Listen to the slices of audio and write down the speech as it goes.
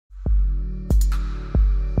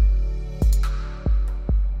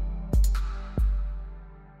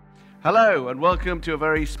Hello and welcome to a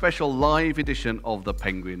very special live edition of the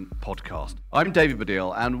Penguin Podcast. I'm David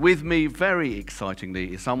Baddiel, and with me, very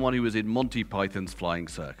excitingly, is someone who was in Monty Python's Flying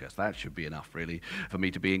Circus. That should be enough, really, for me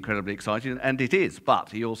to be incredibly excited, and it is. But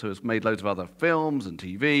he also has made loads of other films and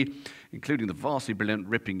TV, including the vastly brilliant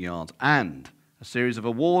Ripping Yarns and a series of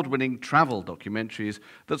award-winning travel documentaries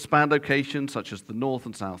that span locations such as the North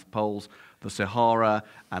and South Poles, the Sahara,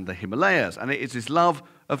 and the Himalayas. And it is his love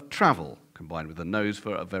of travel, combined with a nose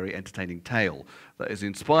for a very entertaining tale, that has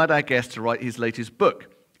inspired our guest to write his latest book,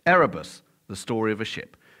 Erebus, The Story of a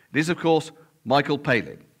Ship. It is, of course, Michael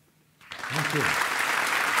Palin. Thank you.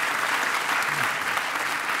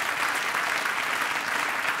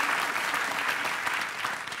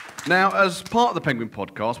 Now, as part of the Penguin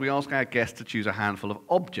Podcast, we ask our guests to choose a handful of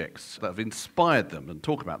objects that have inspired them and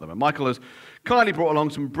talk about them. And Michael has kindly brought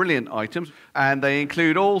along some brilliant items, and they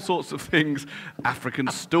include all sorts of things: African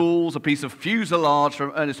stools, a piece of fuselage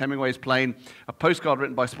from Ernest Hemingway's plane, a postcard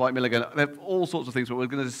written by Spike Milligan. They have all sorts of things, but we're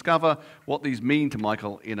going to discover what these mean to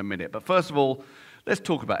Michael in a minute. But first of all, let's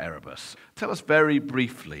talk about Erebus. Tell us very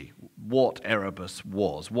briefly what Erebus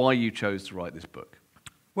was, why you chose to write this book.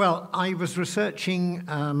 Well, I was researching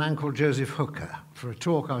a man called Joseph Hooker for a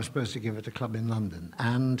talk I was supposed to give at a club in London.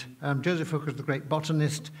 And Joseph Hooker was the great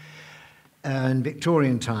botanist. In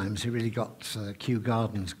Victorian times, he really got Kew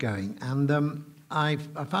Gardens going. And I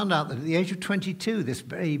found out that at the age of 22, this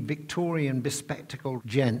very Victorian, bespectacled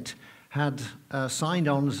gent had signed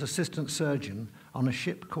on as assistant surgeon on a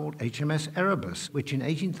ship called HMS Erebus, which in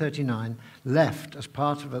 1839 left as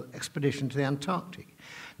part of an expedition to the Antarctic.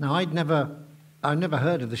 Now, I'd never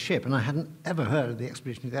heard of the ship, and I hadn't ever heard of the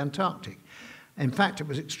expedition to the Antarctic. In fact, it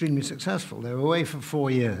was extremely successful. They were away for 4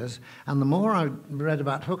 years, and the more I read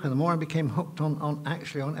about Hooker, the more I became hooked on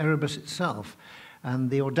Erebus itself. And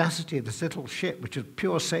the audacity of this little ship, which was a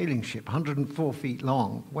pure sailing ship, 104 feet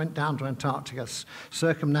long, went down to Antarctica,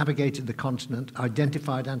 circumnavigated the continent,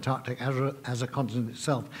 identified Antarctica as a continent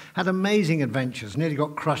itself, had amazing adventures, nearly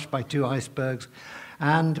got crushed by 2 icebergs,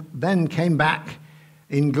 and then came back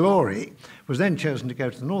in glory, was then chosen to go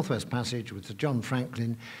to the Northwest Passage with Sir John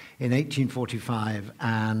Franklin in 1845,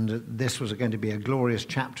 and this was going to be a glorious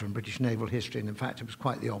chapter in British naval history, and in fact it was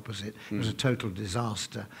quite the opposite. It was a total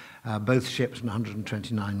disaster. Both ships and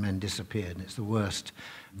 129 men disappeared, and it's the worst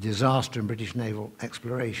disaster in British naval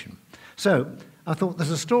exploration. So I thought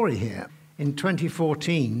there's a story here. In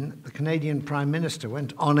 2014, the Canadian Prime Minister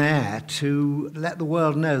went on air to let the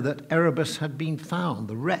world know that Erebus had been found.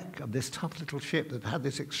 The wreck of this tough little ship that had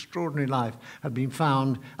this extraordinary life had been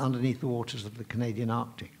found underneath the waters of the Canadian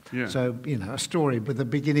Arctic. Yeah. So, a story with a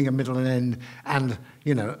beginning, a middle, and end, and,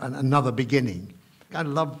 another beginning. I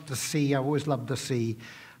love the sea. I always loved the sea.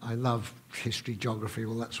 I love history, geography,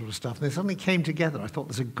 all that sort of stuff. And they suddenly came together. I thought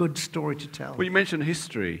there's a good story to tell. Well, you mentioned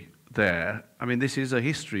history there. I mean, this is a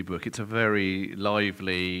history book. It's a very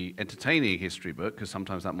lively, entertaining history book, because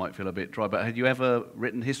sometimes that might feel a bit dry. But had you ever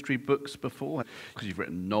written history books before? Because you've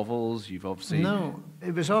written novels, you've obviously... No,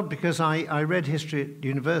 it was odd because I read history at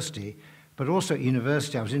university, but also at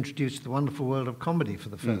university I was introduced to the wonderful world of comedy for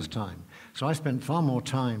the first time. So I spent far more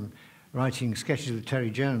time writing sketches with Terry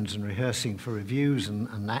Jones and rehearsing for reviews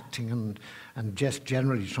and acting and just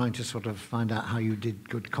generally trying to sort of find out how you did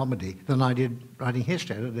good comedy than I did writing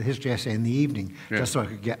history. I did a history essay in the evening just so I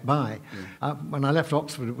could get by. When I left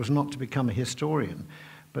Oxford, it was not to become a historian,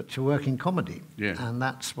 but to work in comedy. And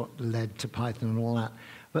that's what led to Python and all that.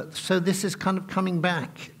 But so this is kind of coming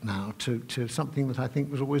back now to something that I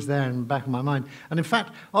think was always there in the back of my mind. And in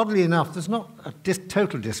fact, oddly enough, there's not a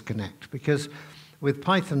total disconnect, because with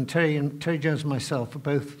Python, Terry Jones and myself were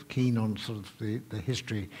both keen on sort of the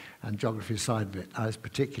history and geography side of it, as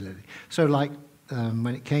particularly. So like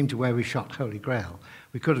when it came to where we shot Holy Grail,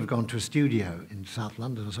 we could have gone to a studio in South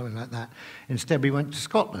London or something like that. Instead, we went to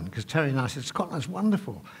Scotland, because Terry and I said, Scotland's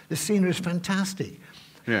wonderful. The scenery is fantastic.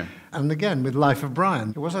 Yeah. And again, with Life of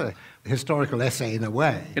Brian, it was a historical essay in a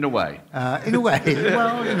way. In a way? In a way.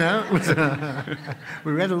 Well, it was,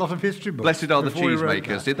 we read a lot of history books. Blessed are the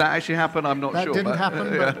cheesemakers. Did that actually happen? I'm not sure. That didn't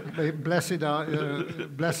happen, but the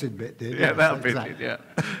blessed bit did. Yeah, that bit did,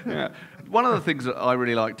 yeah. One of the things that I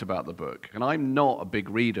really liked about the book, and I'm not a big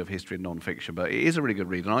reader of history and non-fiction, but it is a really good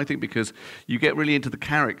read, and I think because you get really into the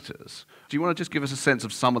characters. Do you want to just give us a sense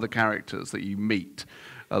of some of the characters that you meet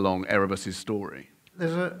along Erebus's story?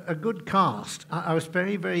 There's a good cast. I was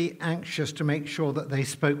very, very anxious to make sure that they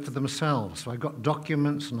spoke for themselves. So I got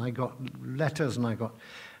documents and I got letters and I got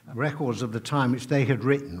records of the time which they had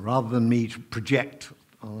written, rather than me to project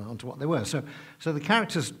onto what they were. So the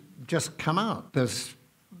characters just come out. There's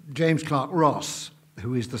James Clark Ross,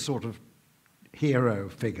 who is the sort of hero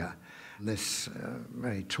figure. this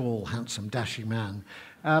very tall, handsome, dashing man.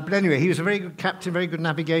 But anyway, he was a very good captain, very good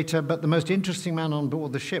navigator, but the most interesting man on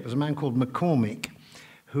board the ship was a man called McCormick,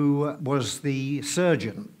 who was the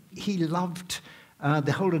surgeon. He loved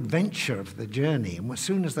the whole adventure of the journey, and as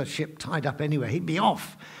soon as the ship tied up anywhere, he'd be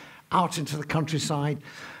off out into the countryside.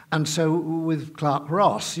 And so with Clark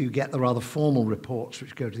Ross, you get the rather formal reports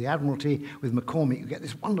which go to the Admiralty. With McCormick, you get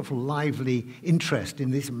this wonderful, lively interest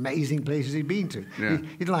in these amazing places he'd been to. Yeah.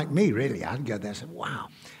 He'd like me, really. I'd go there and say, wow.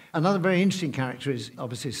 Another very interesting character is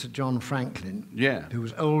obviously Sir John Franklin, who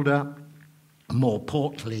was older, more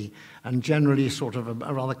portly, and generally sort of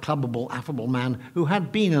a rather clubbable, affable man who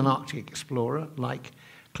had been an Arctic explorer like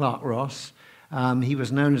Clark Ross. He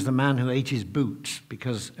was known as the man who ate his boots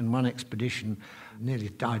because in one expedition nearly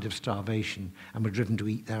died of starvation and were driven to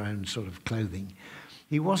eat their own sort of clothing.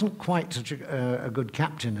 He wasn't quite such a good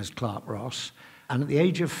captain as Clark Ross, and at the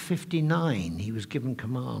age of 59 he was given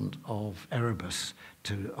command of Erebus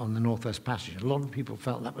on the Northwest Passage. A lot of people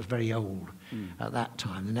felt that was very old at that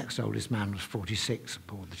time. The next oldest man was 46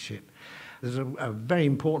 aboard the ship. There's a very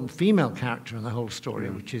important female character in the whole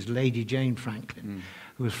story, which is Lady Jane Franklin,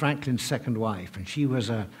 who was Franklin's second wife, and she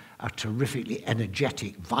was a terrifically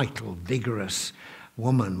energetic, vital, vigorous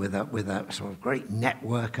woman with a sort of great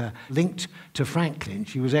networker linked to Franklin.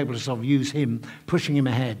 She was able to sort of use him, pushing him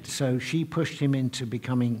ahead. So she pushed him into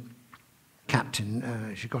becoming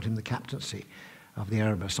captain. She got him the captaincy of the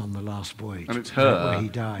Erebus on the last voyage. And it's her, where he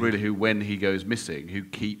died. really, who, when he goes missing, who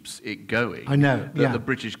keeps it going. I know, that the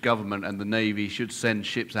British government and the Navy should send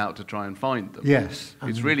ships out to try and find them. Yes.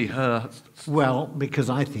 It's really her. Well, because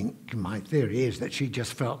I think my theory is that she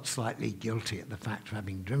just felt slightly guilty at the fact of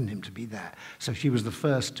having driven him to be there. So she was the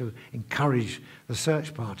first to encourage the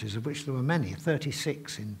search parties, of which there were many,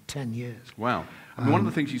 36 in 10 years. Wow. I mean, one of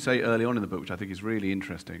the things you say early on in the book, which I think is really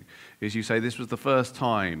interesting, is you say this was the first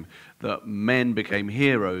time that men became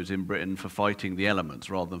heroes in Britain for fighting the elements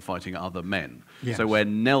rather than fighting other men. Yes. So where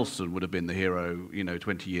Nelson would have been the hero,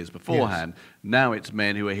 20 years beforehand, now it's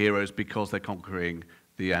men who are heroes because they're conquering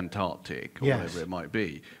the Antarctic or whatever it might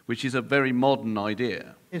be, which is a very modern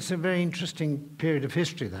idea. It's a very interesting period of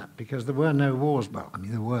history, that, because there were no wars. Well, I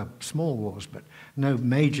mean, there were small wars, but no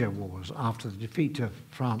major wars after the defeat of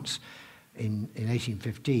France in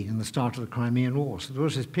 1815 and the start of the Crimean War. So there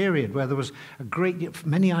was this period where there was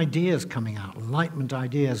many ideas coming out, Enlightenment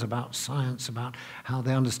ideas about science, about how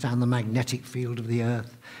they understand the magnetic field of the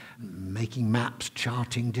Earth, making maps,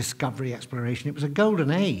 charting, discovery, exploration. It was a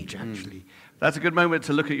golden age, actually. That's a good moment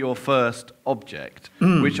to look at your first object,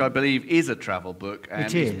 which I believe is a travel book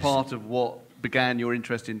and is part of what began your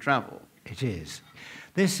interest in travel. It is.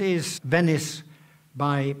 This is Venice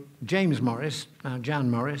by James Morris, now Jan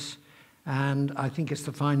Morris, and I think it's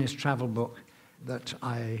the finest travel book that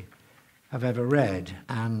I have ever read,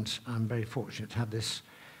 and I'm very fortunate to have this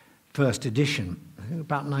first edition, I think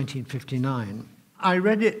about 1959. I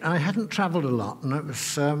read it, I hadn't travelled a lot, and it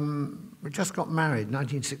was, we just got married,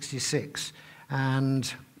 1966,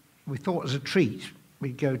 and we thought as a treat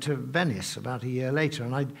we'd go to Venice about a year later,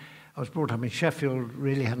 and I was brought up in Sheffield,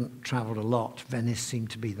 really hadn't travelled a lot. Venice seemed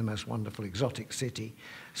to be the most wonderful exotic city.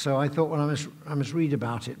 So I thought, well, I must read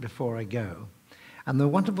about it before I go. And the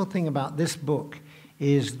wonderful thing about this book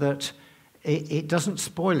is that it doesn't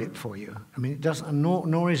spoil it for you. I mean, it doesn't,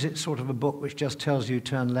 nor is it sort of a book which just tells you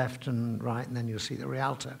turn left and right and then you'll see the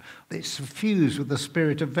Rialto. It's suffused with the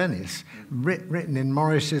spirit of Venice, written in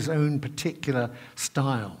Morris's own particular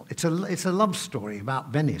style. It's a love story about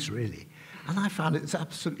Venice, really. And I found it's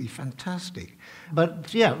absolutely fantastic.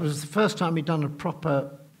 But yeah, it was the first time we'd done a proper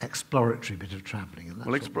exploratory bit of travelling, and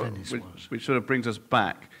that's what Venice was. Which sort of brings us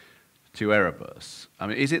back to Erebus. I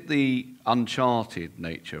mean, is it the uncharted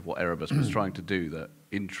nature of what Erebus was trying to do that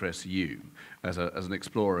interests you as an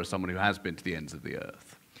explorer, as someone who has been to the ends of the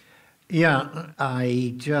earth? Yeah,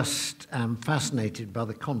 I just am fascinated by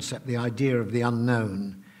the concept, the idea of the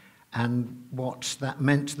unknown, and what that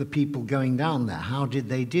meant to the people going down there. How did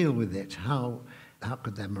they deal with it? How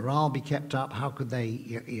could their morale be kept up? How could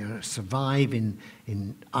they survive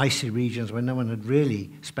in icy regions where no one had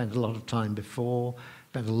really spent a lot of time before,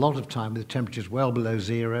 spent a lot of time with temperatures well below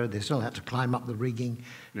zero? They still had to climb up the rigging.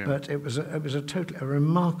 Yeah. But it was a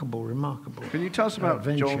remarkable Can you tell us about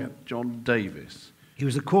adventure. John Davis? He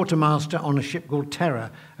was a quartermaster on a ship called Terror.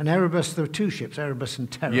 And Erebus, there were two ships, Erebus and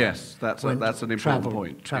Terror. Yes, that's an important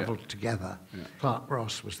point. Travelled together. Yeah. Clark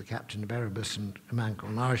Ross was the captain of Erebus, and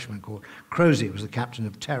an Irishman called Crozier was the captain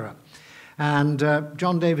of Terror. And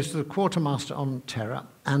John Davis was a quartermaster on Terror,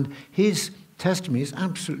 and his testimony is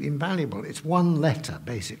absolutely invaluable. It's one letter,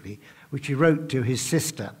 basically, which he wrote to his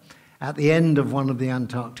sister at the end of one of the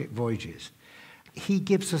Antarctic voyages. he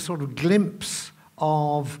gives a sort of glimpse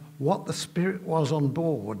of what the spirit was on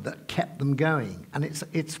board that kept them going. And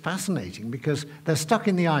it's fascinating because they're stuck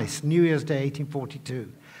in the ice, New Year's Day,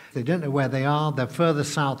 1842. They don't know where they are. They're further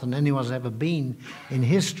south than anyone's ever been in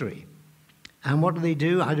history. And what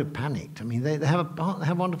do? I'd have panicked. I mean, they have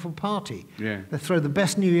a wonderful party. Yeah. They throw the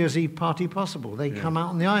best New Year's Eve party possible. They come out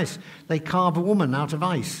on the ice. They carve a woman out of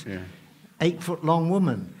ice, 8-foot-long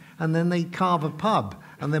woman. And then they carve a pub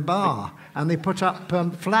and they bar. And they put up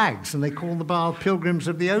flags, and they call the bar Pilgrims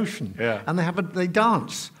of the Ocean. Yeah. And they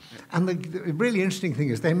dance. And the really interesting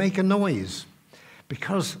thing is they make a noise.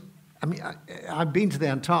 Because, I mean, I've been to the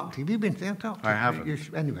Antarctic. Have you been to the Antarctic? I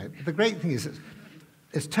haven't. Anyway, the great thing is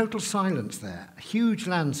there's total silence there. A huge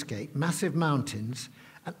landscape, massive mountains,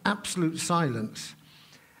 and absolute silence.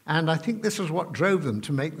 And I think this was what drove them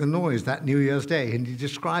to make the noise that New Year's Day. And he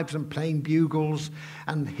describes them playing bugles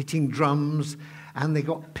and hitting drums. And they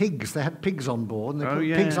got pigs. They had pigs on board, and they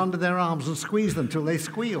put pigs under their arms and squeezed them till they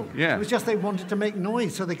squealed. Yeah. It was just they wanted to make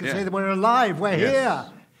noise so they could say that we're alive, we're here.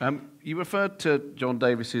 You referred to John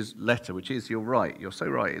Davis's letter, which is, you're right, you're so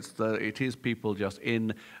right. It is people just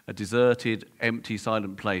in a deserted, empty,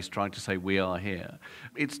 silent place trying to say, we are here.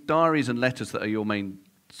 It's diaries and letters that are your main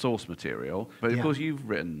source material, but of course you've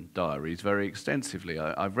written diaries very extensively.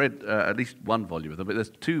 I've read at least one volume of them, but there's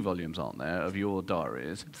 2 volumes, aren't there, of your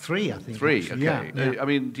diaries? 3, I think. 3, actually. okay. Yeah. I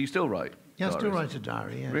mean, do you still write diaries? I still write a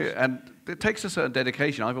diary, yes. Really? And it takes a certain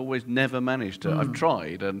dedication. I've always never managed to. I've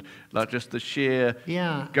tried, and like just the sheer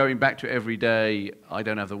going back to it every day, I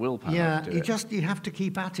don't have the willpower to do it. You have to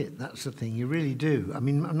keep at it, that's the thing, you really do. I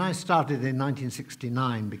mean, when I started in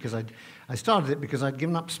 1969, because I started it because I'd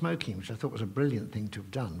given up smoking, which I thought was a brilliant thing to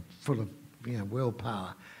have done, full of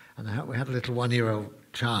willpower. And we had a little 1-year-old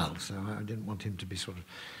child, so I didn't want him to be sort of,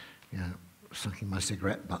 sucking my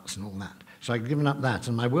cigarette butts and all that. So I'd given up that,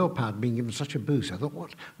 and my willpower had been given such a boost. I thought,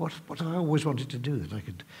 what have I always wanted to do that I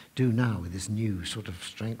could do now with this new sort of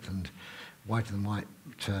strengthened, whiter-than-white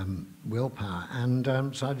willpower? And so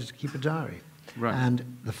I decided to keep a diary. Right.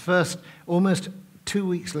 And almost 2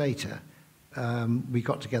 weeks later, we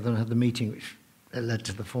got together and had the meeting which led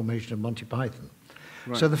to the formation of Monty Python.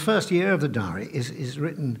 Right. So the first year of the diary is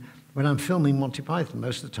written when I'm filming Monty Python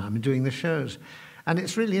most of the time and doing the shows. And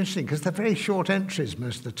it's really interesting because they're very short entries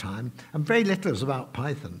most of the time, and very little is about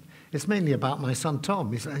Python. It's mainly about my son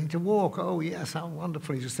Tom. He's learning to walk. Oh, yes, how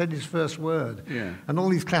wonderful. He just said his first word. Yeah. And all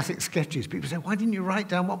these classic sketches. People say, why didn't you write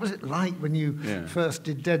down what was it like when you first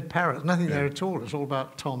did Dead Parrot? Nothing there at all. It's all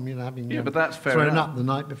about Tom, having but that's fair thrown enough. up the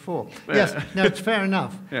night before. Yes, no, it's fair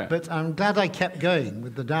enough. But I'm glad I kept going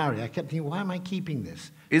with the diary. I kept thinking, why am I keeping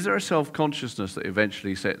this? Is there a self-consciousness that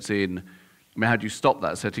eventually sets in? I mean, how do you stop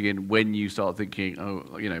that setting in when you start thinking,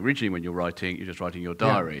 originally when you're writing, you're just writing your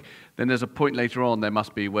diary. Yeah. Then there's a point later on there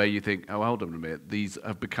must be where you think, oh, hold on a minute, these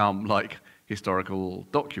have become like historical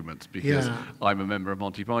documents because I'm a member of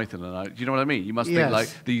Monty Python. And do you know what I mean? You must think like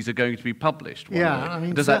these are going to be published one day. I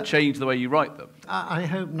mean, does that change the way you write them? I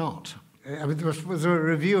hope not. I mean, there was a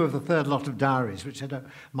review of the third lot of diaries which said,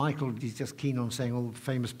 Michael, he's just keen on saying all the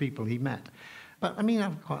famous people he met. But, I mean, I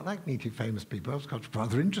quite like meeting famous people. I was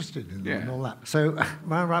rather interested in them and all that. So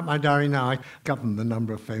when I write my diary now, I govern the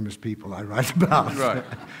number of famous people I write about. Right.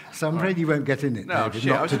 So I'm afraid you won't get in it, no, David.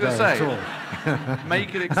 Shit, I was going to say,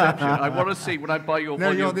 make an exception. I want to see when I buy your volume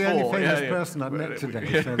 4. No, you're the only famous person I've met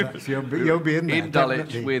today, so that's, you'll be in there. In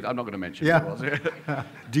Dulwich with, I'm not going to mention who it was.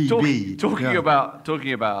 DB.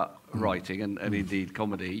 Talking about writing and indeed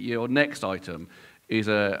comedy, your next item is,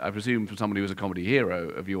 I presume, from somebody who was a comedy hero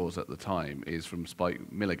of yours at the time, is from Spike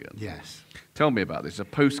Milligan. Yes. Tell me about this. A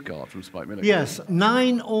postcard from Spike Milligan. Yes.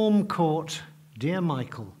 9 Orme Court, dear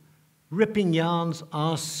Michael. Ripping yarns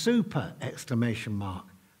are super! !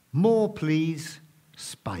 More, please,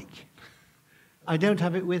 Spike. I don't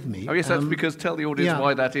have it with me. Oh, yes, that's because tell the audience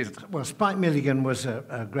why that is. Well, Spike Milligan was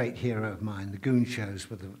a great hero of mine. The Goon shows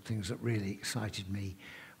were the things that really excited me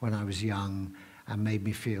when I was young and made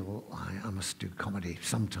me feel I must do comedy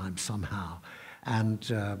sometime, somehow. And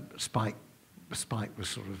Spike was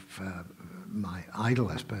sort of my idol,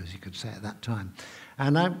 I suppose you could say, at that time.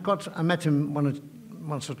 And I met him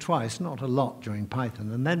once or twice, not a lot during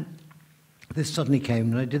Python. And then this suddenly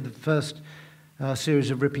came, and I did the first series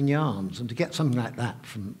of Ripping Yarns. And to get something like that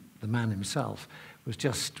from the man himself was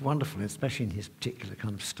just wonderful, especially in his particular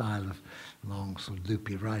kind of style of long, sort of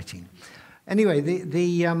loopy writing. Anyway,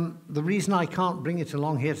 the reason I can't bring it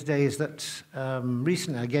along here today is that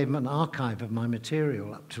recently I gave him an archive of my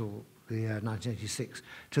material up till the 1986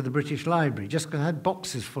 to the British Library, just because I had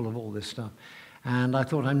boxes full of all this stuff. And I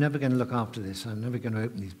thought, I'm never going to look after this. I'm never going to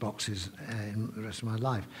open these boxes in the rest of my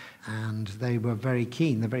life. And they were very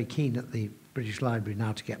keen. They're very keen at the British Library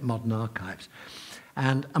now to get modern archives.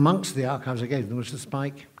 And amongst the archives I gave them was the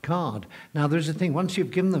Spike card. Now, there's a thing. Once you've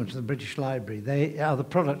given them to the British Library, they are the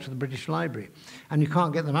product of the British Library. And you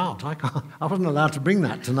can't get them out. I wasn't allowed to bring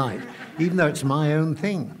that tonight, even though it's my own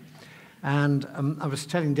thing. And I was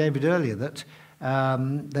telling David earlier that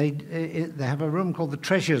they have a room called the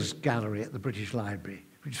Treasures Gallery at the British Library,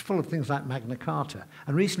 which is full of things like Magna Carta.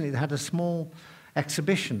 And recently they had a small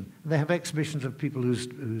exhibition. They have exhibitions of people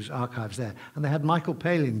whose archives there. And they had Michael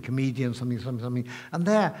Palin, comedian, something. And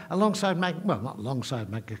there, alongside, not alongside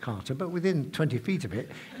Magna Carta, but within 20 feet of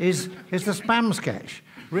it, is the spam sketch,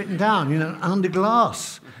 written down, under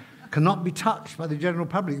glass. Cannot be touched by the general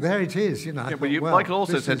public. There it is, Yeah, Michael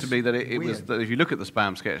also said to me that it was that if you look at the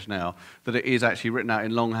spam sketch now, that it is actually written out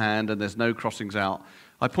in longhand and there's no crossings out.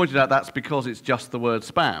 I pointed out that's because it's just the word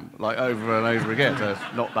spam, like over and over again. So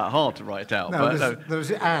it's not that hard to write out. There's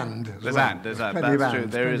and. There's and. That's true.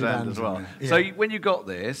 There is and as well. Yeah. So when you got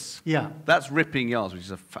this, that's ripping yarns, which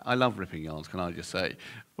is I love ripping yarns. Can I just say,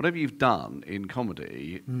 whatever you've done in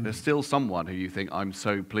comedy, there's still someone who you think I'm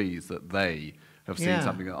so pleased that they have seen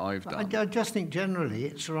something that I've done. I just think generally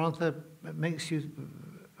it makes you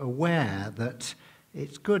aware that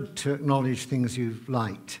it's good to acknowledge things you've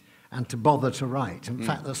liked and to bother to write. In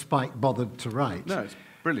fact, that Spike bothered to write. No, it's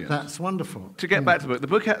brilliant. That's wonderful. To get back to the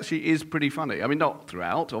book actually is pretty funny. I mean, not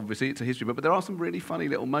throughout, obviously, it's a history book, but there are some really funny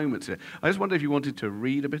little moments here. I just wonder if you wanted to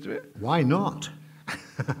read a bit of it? Why not?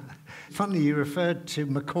 Funny, you referred to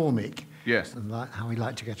McCormick. Yes. And how he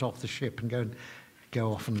liked to get off the ship and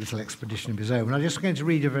go off on a little expedition of his own. And I'm just going to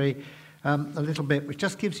read a little bit, which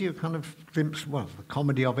just gives you a kind of glimpse, the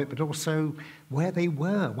comedy of it, but also where they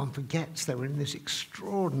were. One forgets they were in this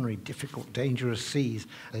extraordinary, difficult, dangerous seas.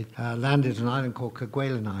 They landed an island called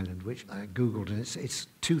Kerguelen Island, which I Googled, and it's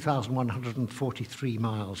 2,143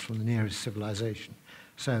 miles from the nearest civilization.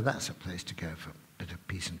 So that's a place to go for a bit of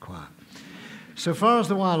peace and quiet. So far as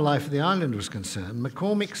the wildlife of the island was concerned,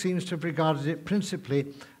 McCormick seems to have regarded it principally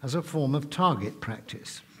as a form of target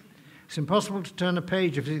practice. It's impossible to turn a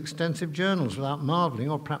page of his extensive journals without marvelling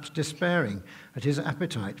or perhaps despairing at his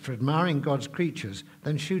appetite for admiring God's creatures,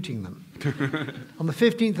 then shooting them. On the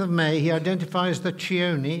 15th of May, he identifies the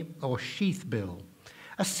Chione, or sheathbill,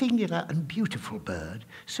 a singular and beautiful bird,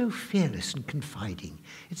 so fearless and confiding.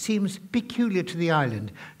 It seems peculiar to the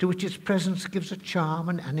island, to which its presence gives a charm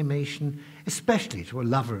and animation, especially to a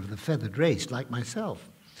lover of the feathered race like myself.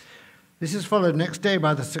 This is followed next day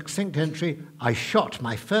by the succinct entry, I shot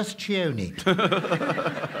my first Chione.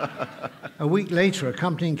 A week later,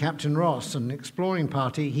 accompanying Captain Ross and an exploring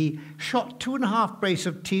party, he shot 2.5 brace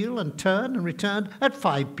of teal and tern and returned at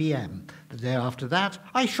 5 p.m. The day after that,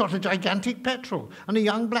 I shot a gigantic petrel and a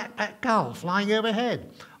young black-backed gull flying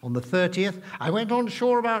overhead. On the 30th, I went on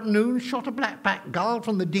shore about noon, shot a black-backed gull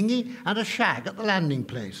from the dinghy and a shag at the landing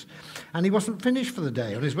place. And he wasn't finished for the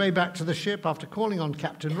day. On his way back to the ship, after calling on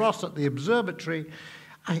Captain Ross at the observatory,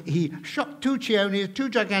 he shot 2 Chiones, 2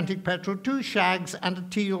 gigantic petrel, 2 shags, and a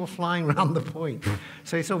teal flying round the point.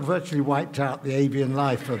 So he sort of virtually wiped out the avian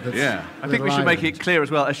life of this. Yeah, I think we should make it clear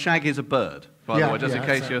as well, a shag is a bird, by the way, just in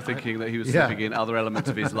case you're thinking that he was slipping in other elements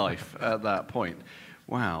of his life at that point.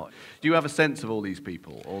 Wow. Do you have a sense of all these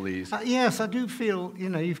people, all these... Yes, I do feel,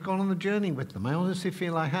 you've gone on the journey with them. I honestly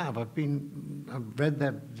feel I have. I've read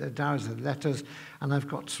their diaries, their letters, and I've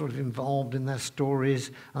got sort of involved in their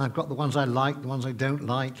stories, and I've got the ones I like, the ones I don't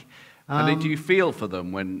like. And do you feel for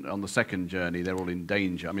them when, on the second journey, they're all in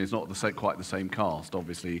danger? I mean, it's not quite the same cast,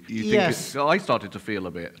 obviously. Yes. I started to feel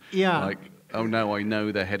a bit like, oh no, I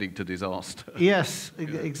know they're heading to disaster. Yes,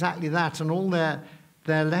 exactly that. And all their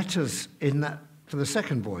letters in that... For the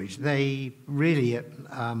second voyage, they really,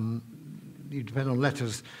 you depend on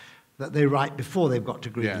letters that they write before they've got to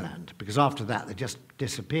Greenland, because after that they just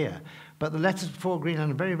disappear. But the letters before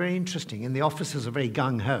Greenland are very, very interesting, and the officers are very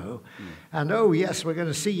gung-ho. And, oh, yes, we're going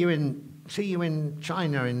to see you in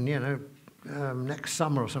China in, next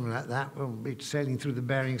summer or something like that. We'll be sailing through the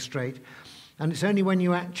Bering Strait. And it's only when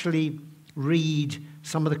you actually read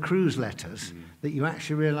some of the crew's letters that you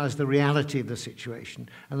actually realise the reality of the situation,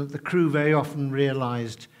 and that the crew very often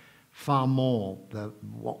realised far more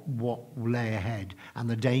what lay ahead and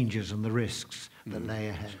the dangers and the risks that lay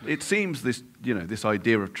ahead. It seems this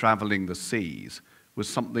idea of travelling the seas was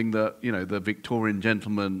something that the Victorian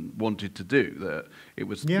gentleman wanted to do. That it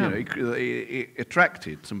was it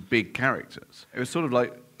attracted some big characters. It was sort of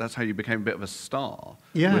like that's how you became a bit of a star.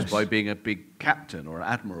 Yes. Was by being a big captain or an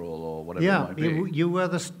admiral or whatever it might be. You were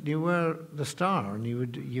the star, and you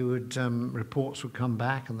would reports would come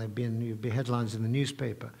back, and you'd be headlines in the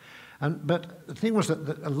newspaper. But the thing was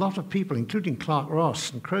that a lot of people, including Clark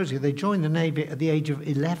Ross and Crozier, they joined the Navy at the age of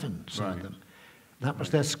 11, some of them. That was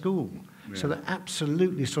their school. Yeah. So they're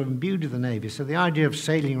absolutely sort of imbued with the Navy. So the idea of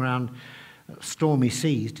sailing around stormy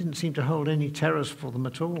seas didn't seem to hold any terrors for them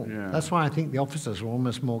at all. Yeah. That's why I think the officers were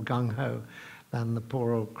almost more gung-ho than the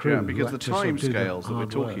poor old crew. Yeah, because the time scales that we're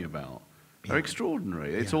talking about are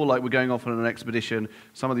extraordinary. It's all like we're going off on an expedition.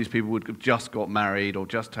 Some of these people would have just got married or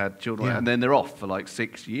just had children, and then they're off for like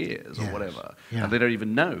 6 years or whatever. Yeah. And they don't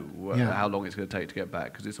even know how long it's going to take to get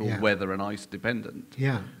back because it's all weather and ice dependent.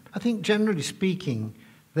 Yeah. I think generally speaking,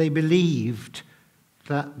 they believed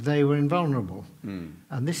that they were invulnerable.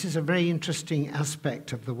 And this is a very interesting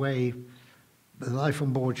aspect of the way the life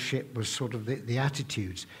on board ship was sort of the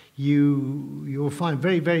attitudes. You'll find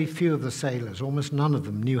very, very few of the sailors, almost none of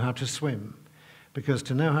them, knew how to swim. Because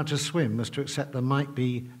to know how to swim was to accept there might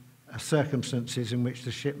be circumstances in which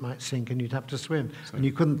the ship might sink and you'd have to swim. And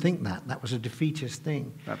you couldn't think that. That was a defeatist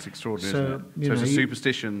thing. That's extraordinary, isn't it? So it's a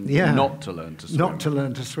superstition not to learn to swim. Not to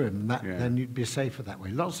learn to swim. Then you'd be safer that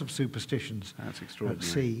way. Lots of superstitions at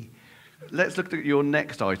sea. Let's look at your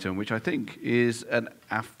next item, which I think is an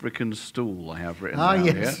African stool I have written down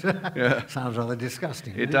yes. here. Sounds rather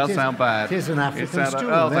disgusting. It does sound bad. It is an African stool.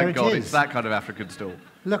 Oh, thank God, it's that kind of African stool.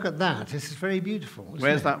 Look at that. This is very beautiful.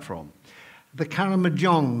 Where's that from? The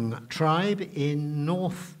Karamojong tribe in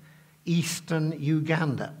northeastern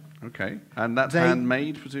Uganda. Okay, and that's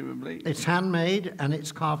handmade, presumably? It's handmade, and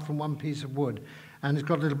it's carved from one piece of wood. And it's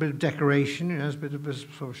got a little bit of decoration, there's a bit of a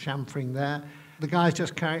sort of chamfering there. The guys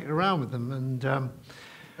just carry it around with them, and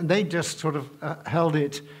they just sort of held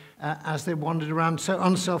it as they wandered around so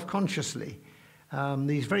unself-consciously.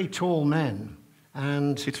 These very tall men.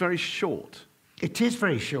 And it's very short. It is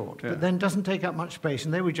very short, but then doesn't take up much space,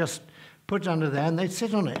 and they would just put it under there, and they'd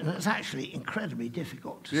sit on it, and it's actually incredibly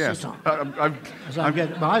difficult to sit on.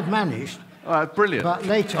 I've managed. Brilliant. But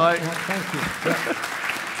later, thank you.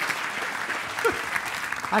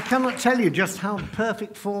 I cannot tell you just how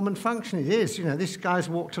perfect form and function it is. You know, these guys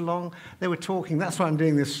walked along, they were talking. That's why I'm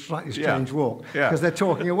doing this slightly strange walk, because they're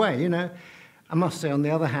talking away, you know. I must say, on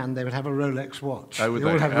the other hand, they would have a Rolex watch. They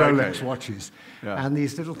all had Rolex watches and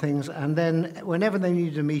these little things. And then whenever they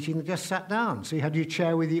needed a meeting, they just sat down. So you had your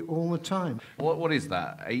chair with you all the time. What is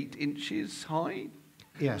that, 8 inches high?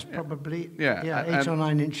 Yes, probably. 8 or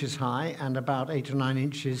 9 inches high and about 8 or 9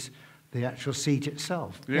 inches the actual seat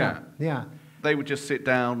itself. Yeah. They would just sit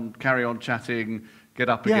down, carry on chatting, get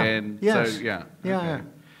up again. Yes. So,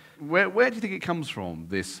 Where do you think it comes from,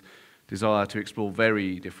 this desire to explore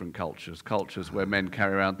very different cultures where men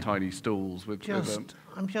carry around tiny stools with them?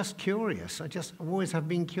 I'm just curious. I always have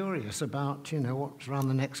been curious about, you know, what's around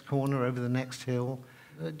the next corner, over the next hill.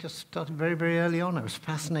 It just started very, very early on. I was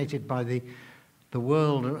fascinated by the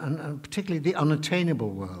world, and particularly the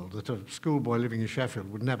unattainable world that a schoolboy living in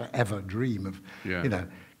Sheffield would never, ever dream of, you know,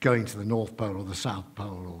 going to the North Pole or the South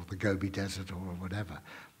Pole or the Gobi Desert or whatever.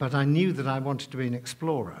 But I knew that I wanted to be an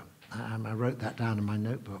explorer. I wrote that down in my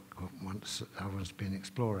notebook once. I wanted to be an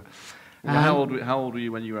explorer. How old were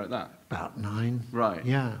you when you wrote that? About 9. Right.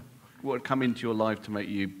 Yeah. What had come into your life to make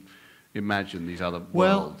you imagine these other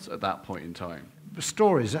worlds at that point in time?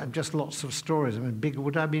 Stories, just lots of stories. I mean,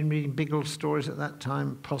 would I have been reading Biggles stories at that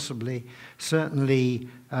time? Possibly. Certainly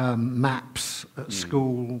maps at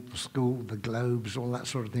school, the globes, all that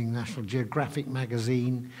sort of thing, National Geographic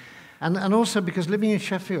magazine. And also because living in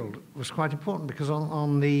Sheffield was quite important, because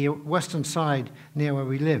on the western side, near where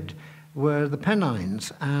we lived, were the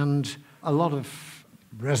Pennines and a lot of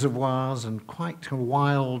reservoirs and quite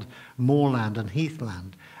wild moorland and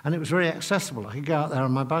heathland. And it was very accessible. I could go out there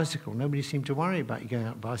on my bicycle. Nobody seemed to worry about you going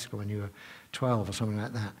out on a bicycle when you were 12 or something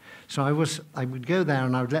like that. So I would go there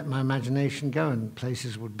and I would let my imagination go, and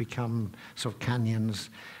places would become sort of canyons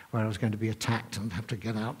where I was going to be attacked and have to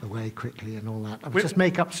get out the way quickly and all that. I would just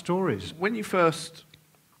make up stories. When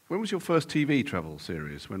was your first TV travel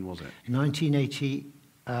series? When was it?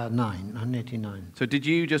 1989. So did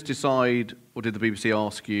you just decide, or did the BBC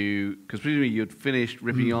ask you, because presumably you'd finished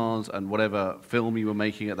Ripping Yarns and whatever film you were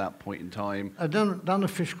making at that point in time? I'd done A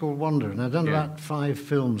Fish Called Wonder, and I'd done about 5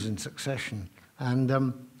 films in succession. And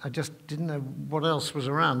I just didn't know what else was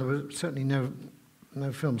around. There were certainly no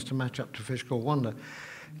films to match up to Fish Called Wonder.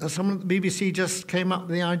 Someone at the BBC just came up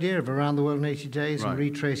with the idea of Around the World in 80 Days and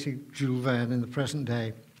retracing Jules Verne in the present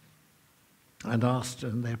day. And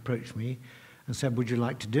they approached me and said, would you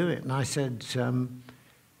like to do it? And I said,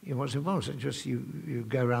 what's involved? It's just you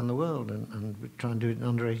go around the world and we try and do it in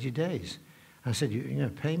under 80 days. I said,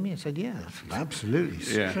 you pay me? I said, yeah, absolutely,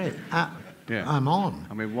 straight. I'm on.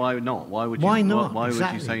 I mean, why not? Why would you? Why not? Why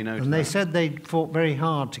exactly. would you say no to that? And they said they fought very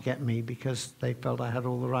hard to get me because they felt I had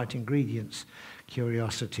all the right ingredients: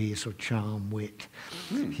 curiosity, sort of charm, wit,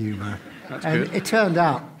 humour. That's and good. It turned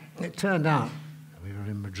out we were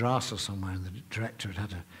in Madras or somewhere, and the director had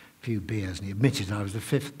had a few beers, and he admitted I was the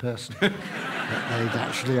 5th person that they'd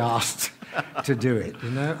actually asked to do it.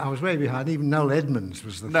 I was way behind. Even Noel Edmonds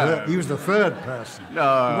was the third. He was the 3rd person.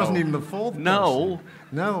 No. He wasn't even the 4th Noel? person.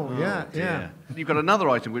 No, yeah. You've got another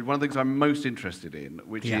item, one of the things I'm most interested in,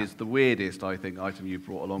 which is the weirdest, I think, item you've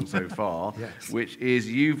brought along so far, which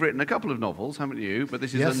is you've written a couple of novels, haven't you? But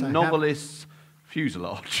this is a novelist's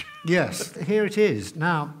fuselage. Yes, here it is.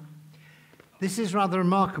 Now, this is rather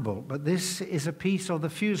remarkable, but this is a piece of the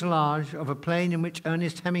fuselage of a plane in which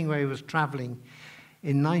Ernest Hemingway was travelling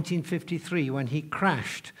in 1953 when he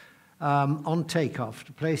crashed on takeoff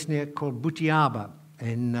to a place called Butiaba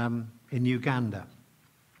in Uganda.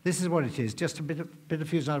 This is what it is, just a bit of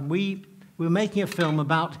fuselage. We were making a film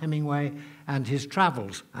about Hemingway and his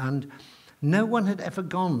travels, and no one had ever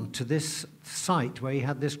gone to this site where he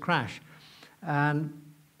had this crash. And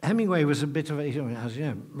Hemingway was a bit of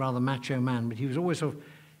a, rather macho man, but he was always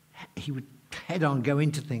he would head on go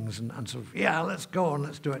into things and sort of, let's go on,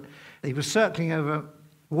 let's do it. He was circling over a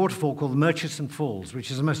waterfall called the Murchison Falls, which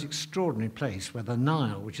is the most extraordinary place where the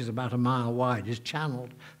Nile, which is about a mile wide, is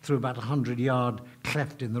channeled through about a 100-yard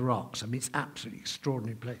cleft in the rocks. I mean, it's an absolutely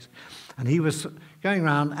extraordinary place. And he was going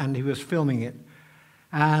around and he was filming it.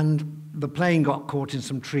 And the plane got caught in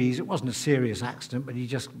some trees. It wasn't a serious accident, but he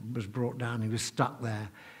just was brought down. He was stuck there.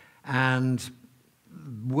 And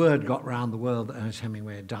word got round the world that Ernest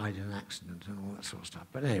Hemingway had died in an accident and all that sort of stuff.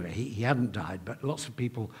 But anyway, he hadn't died, but lots of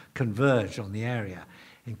people converged on the area,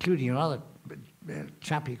 including another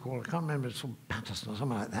chap he called, I can't remember, some Patterson or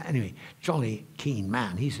something like that. Anyway, jolly keen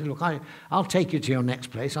man. He said, look, I'll take you to your next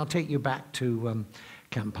place. I'll take you back to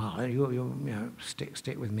Kampala. You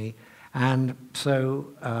stick with me. And so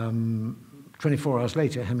 24 hours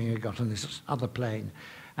later, Hemingway got on this other plane,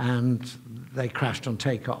 and they crashed on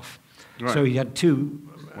takeoff. Right. So he had two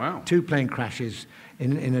plane crashes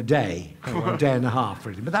in a day, or a day and a half,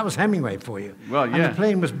 really. But that was Hemingway for you. Well, yeah. And the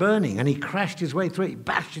plane was burning, and he crashed his way through it. He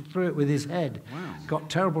bashed it through it with his head. Wow. Got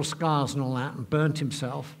terrible scars and all that, and burnt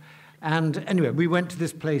himself. And anyway, we went to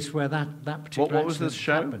this place where that particular What was the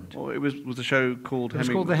show? Happened. Well, it was the show called Hemingway? It was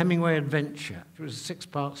called The Hemingway Adventure. It was a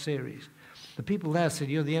 6-part series. The people there said,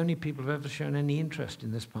 you're the only people who've ever shown any interest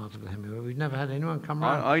in this part of the Hemingway. We've never had anyone come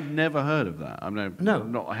round. I'd never heard of that. I'm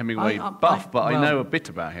not a Hemingway buff, but I know a bit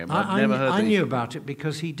about him. I knew about it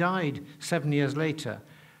because he died 7 years later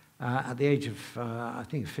at the age of, I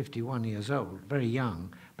think, 51 years old, very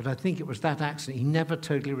young. But I think it was that accident. He never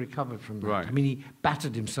totally recovered from that. Right. I mean, he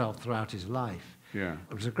battered himself throughout his life. Yeah.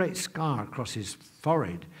 There was a great scar across his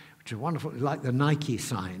forehead, which is wonderful, like the Nike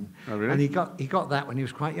sign. Oh, really? And he got that when he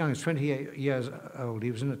was quite young. He was 28 years old. He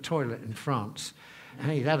was in a toilet in France.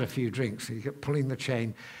 And he'd had a few drinks. He kept pulling the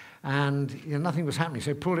chain. And nothing was happening.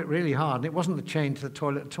 So he pulled it really hard. And it wasn't the chain to the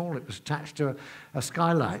toilet at all. It was attached to a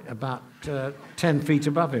skylight about 10 feet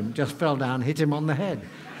above him. Just fell down, hit him on the head,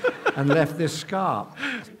 and left this scar.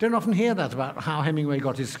 Don't often hear that about how Hemingway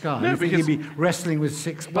got his scar. No, you think he'd be wrestling with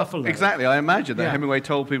 6 buffalo. Exactly. I imagine that Hemingway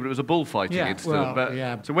told people it was a bullfighting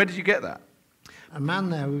incident. So where did you get that? A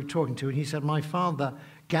man there we were talking to, and he said, my father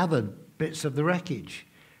gathered bits of the wreckage,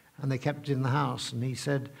 and they kept it in the house. And he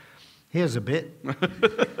said, here's a bit. Do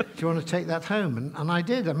you want to take that home? And I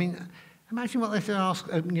did. I mean, imagine what they said,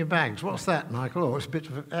 open your bags. What's that, Michael? Oh, it's a bit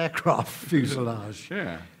of an aircraft fuselage.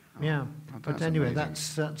 Yeah. Yeah. But anyway,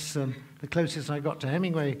 that's the closest I got to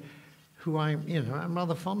Hemingway, who I'm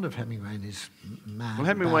rather fond of Hemingway in his mad Well,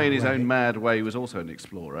 Hemingway in his way. own mad way was also an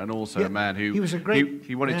explorer, and also a man who... He was a great...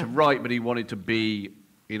 He wanted to write, but he wanted to be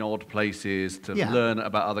in odd places, to learn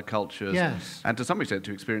about other cultures, and to some extent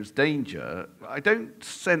to experience danger. I don't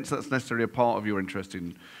sense that's necessarily a part of your interest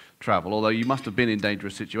in travel, although you must have been in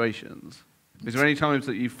dangerous situations. Is there any times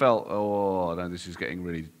that you felt, oh, no, this is getting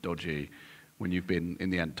really dodgy, when you've been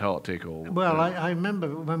in the Antarctic or... Well, I remember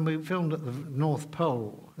when we filmed at the North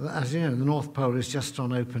Pole. As you know, the North Pole is just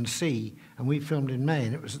on open sea, and we filmed in May,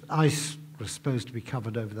 and ice was supposed to be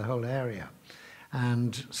covered over the whole area,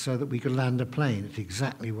 and so that we could land a plane at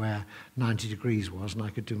exactly where 90 degrees was, and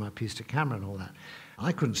I could do my piece to camera and all that.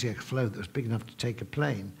 I couldn't see a float that was big enough to take a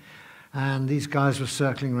plane, and these guys were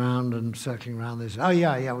circling around. They said, oh,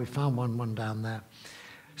 yeah, we found one down there.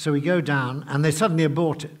 So we go down, and they suddenly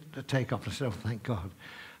abort it to take off. I said, oh, thank God.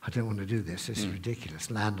 I don't want to do this. This is ridiculous.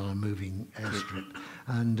 Land on a moving airstrip.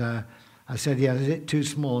 And I said, yeah, is it too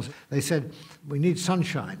small? They said, we need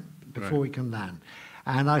sunshine before we can land.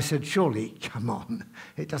 And I said, surely, come on,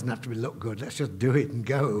 it doesn't have to look good. Let's just do it and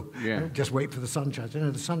go. Yeah. Just wait for the sunshine. So,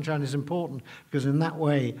 the sunshine is important because in that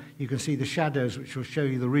way you can see the shadows which will show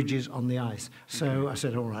you the ridges on the ice. So I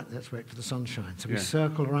said, all right, let's wait for the sunshine. So we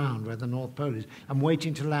circle around where the North Pole is. I'm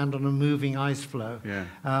waiting to land on a moving ice floe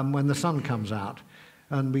when the sun comes out.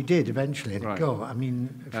 And we did eventually. And God, I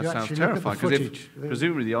mean, if that you sounds actually terrifying, look at the footage...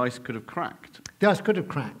 presumably the ice could have cracked. The ice could have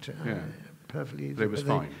cracked perfectly easily. But it was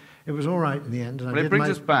fine. It was all right in the end. And it brings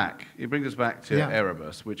us back. It brings us back to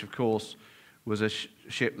Erebus, which of course was a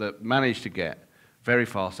ship that managed to get very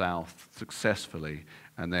far south successfully,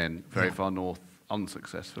 and then very far north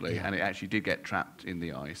unsuccessfully, and it actually did get trapped in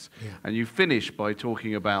the ice. Yeah. And you finish by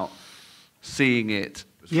talking about seeing it.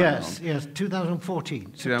 Yes,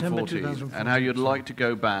 2014, September 2014, and how you'd like to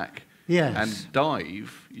go back and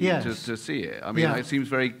dive to see it. I mean, it seems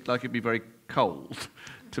very like it'd be very cold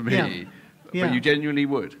to me, but you genuinely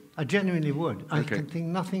would. I genuinely would. I can think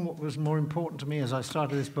nothing was more important to me as I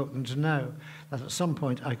started this book than to know that at some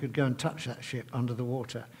point I could go and touch that ship under the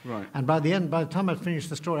water. Right. And by the time I'd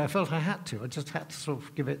finished the story, I felt I had to. I just had to sort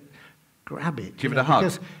of grab it. Give it a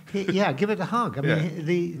hug. Give it a hug. I mean,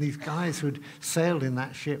 these guys who'd sailed in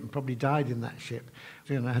that ship and probably died in that ship,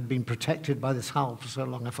 had been protected by this hull for so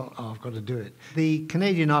long, I thought, I've got to do it. The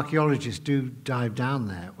Canadian archaeologists do dive down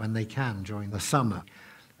there when they can during the summer.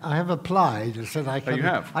 I have applied and said I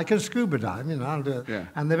can scuba dive, I'll do it. Yeah.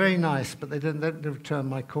 And they're very nice, but they don't return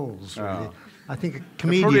my calls, really. I think a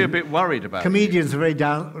comedian... They're probably a bit worried about comedians are very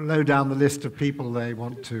low down the list of people they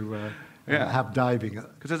want to have diving.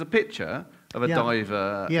 Because there's a picture of a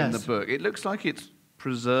diver in the book. It looks like it's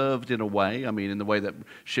preserved in a way, in the way that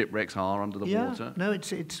shipwrecks are under the water. No,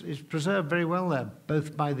 it's preserved very well there,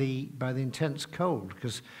 both by the intense cold,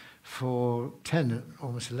 because for 10,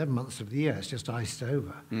 almost 11 months of the year, it's just iced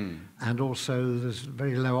over. And also there's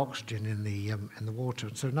very low oxygen in the water,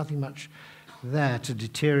 so nothing much there to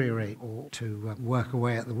deteriorate or to work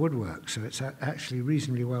away at the woodwork, so it's actually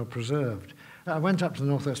reasonably well preserved. I went up to the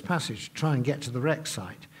Northwest Passage to try and get to the wreck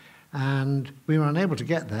site, and we were unable to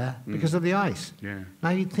get there because of the ice. Yeah.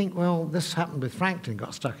 Now you'd think, well, this happened with Franklin,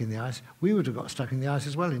 got stuck in the ice. We would have got stuck in the ice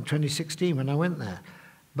as well in 2016 when I went there.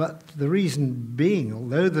 But the reason being,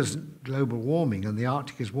 although there's global warming and the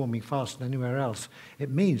Arctic is warming faster than anywhere else, it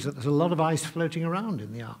means that there's a lot of ice floating around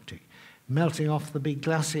in the Arctic, melting off the big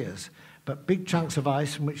glaciers. But big chunks of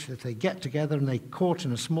ice in which if they get together and they caught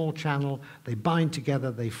in a small channel, they bind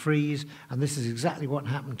together, they freeze, and this is exactly what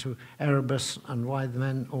happened to Erebus and why the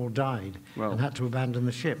men all died and had to abandon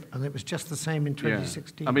the ship. And it was just the same in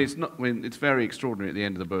 2016. It's very extraordinary at the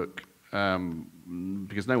end of the book,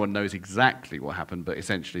 because no one knows exactly what happened, but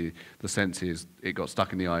essentially the sense is it got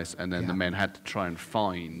stuck in the ice, and then the men had to try and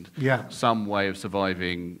find some way of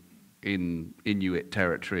surviving in Inuit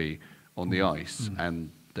territory on the ice,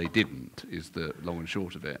 and they didn't, is the long and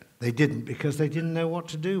short of it. They didn't, because they didn't know what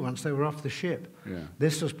to do once they were off the ship. Yeah.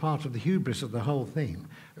 This was part of the hubris of the whole thing.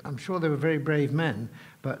 I'm sure they were very brave men,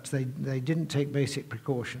 but they didn't take basic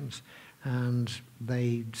precautions, and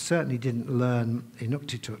they certainly didn't learn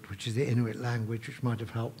Inuktitut, which is the Inuit language, which might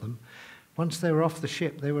have helped them. Once they were off the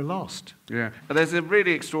ship, they were lost. Yeah, but there's a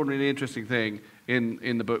really extraordinarily interesting thing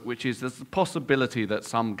in the book, which is there's the possibility that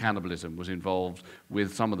some cannibalism was involved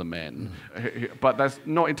with some of the men, but that's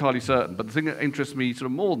not entirely certain. But the thing that interests me sort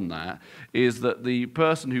of more than that is that the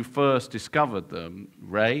person who first discovered them,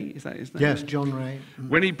 Ray, is that his name? Yes, John Ray.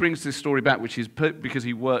 When he brings this story back, which is because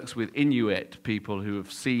he works with Inuit people who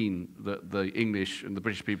have seen the English and the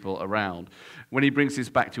British people around, when he brings this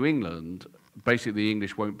back to England, basically the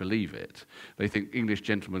English won't believe it. They think English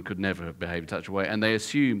gentlemen could never have behaved in such a way, and they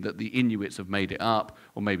assume that the Inuits have made it up,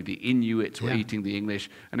 or maybe the Inuits were eating the English.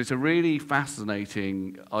 And it's a really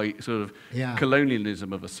fascinating sort of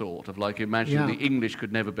colonialism of a sort, of like imagining the English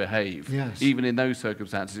could never behave, even in those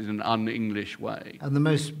circumstances, in an un-English way. And the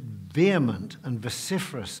most vehement and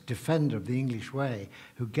vociferous defender of the English way,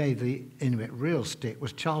 who gave the Inuit real stick,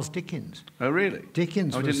 was Charles Dickens. Oh, really?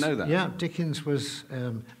 Dickens I didn't know that. Yeah, Dickens was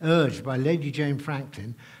urged by Lady Jane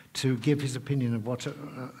Franklin to give his opinion of what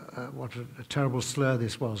a terrible slur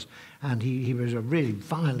this was. And he was a really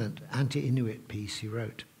violent anti-Inuit piece he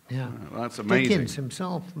wrote. Yeah. Well, that's amazing. Dickens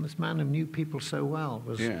himself, this man who knew people so well,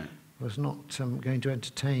 was not going to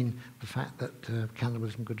entertain the fact that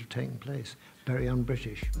cannibalism could have taken place. Very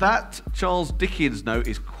un-British. That Charles Dickens note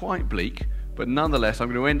is quite bleak, but nonetheless, I'm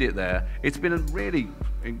going to end it there. It's been a really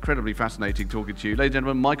incredibly fascinating talking to you. Ladies and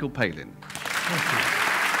gentlemen, Michael Palin. Thank you.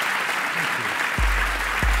 Thank you.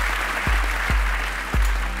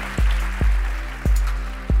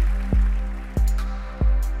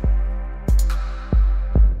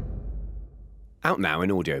 Out now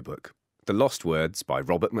in audiobook, The Lost Words by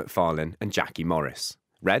Robert Macfarlane and Jackie Morris.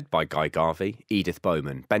 Read by Guy Garvey, Edith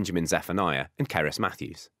Bowman, Benjamin Zephaniah and Cerys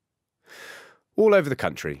Matthews. All over the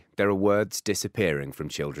country, there are words disappearing from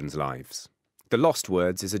children's lives. The Lost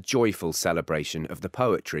Words is a joyful celebration of the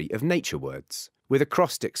poetry of nature words. With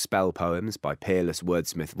acrostic spell poems by peerless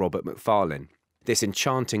wordsmith Robert Macfarlane, this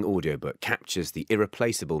enchanting audiobook captures the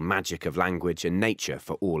irreplaceable magic of language and nature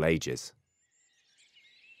for all ages.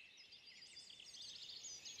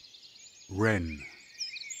 Wren.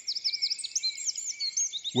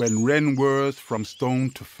 When wren whirs from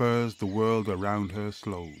stone to furs, the world around her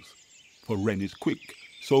slows. For wren is quick,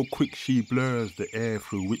 so quick she blurs the air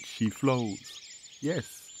through which she flows.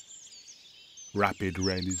 Yes. Rapid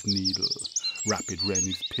wren is needle, rapid wren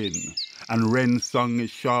is pin, and wren's song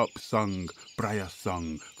is sharp sung, briar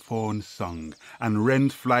sung, fawn sung, and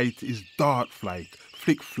wren's flight is dart flight,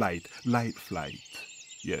 flick flight, light flight.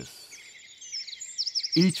 Yes.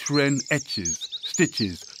 Each wren etches,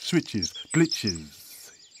 stitches, switches,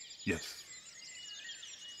 glitches. Yes.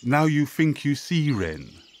 Now you think you see wren.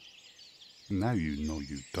 Now you know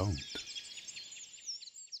you don't.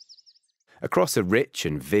 Across a rich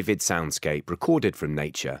and vivid soundscape recorded from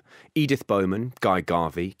nature, Edith Bowman, Guy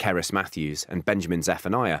Garvey, Cerys Matthews and Benjamin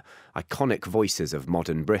Zephaniah, iconic voices of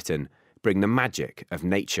modern Britain, bring the magic of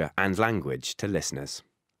nature and language to listeners.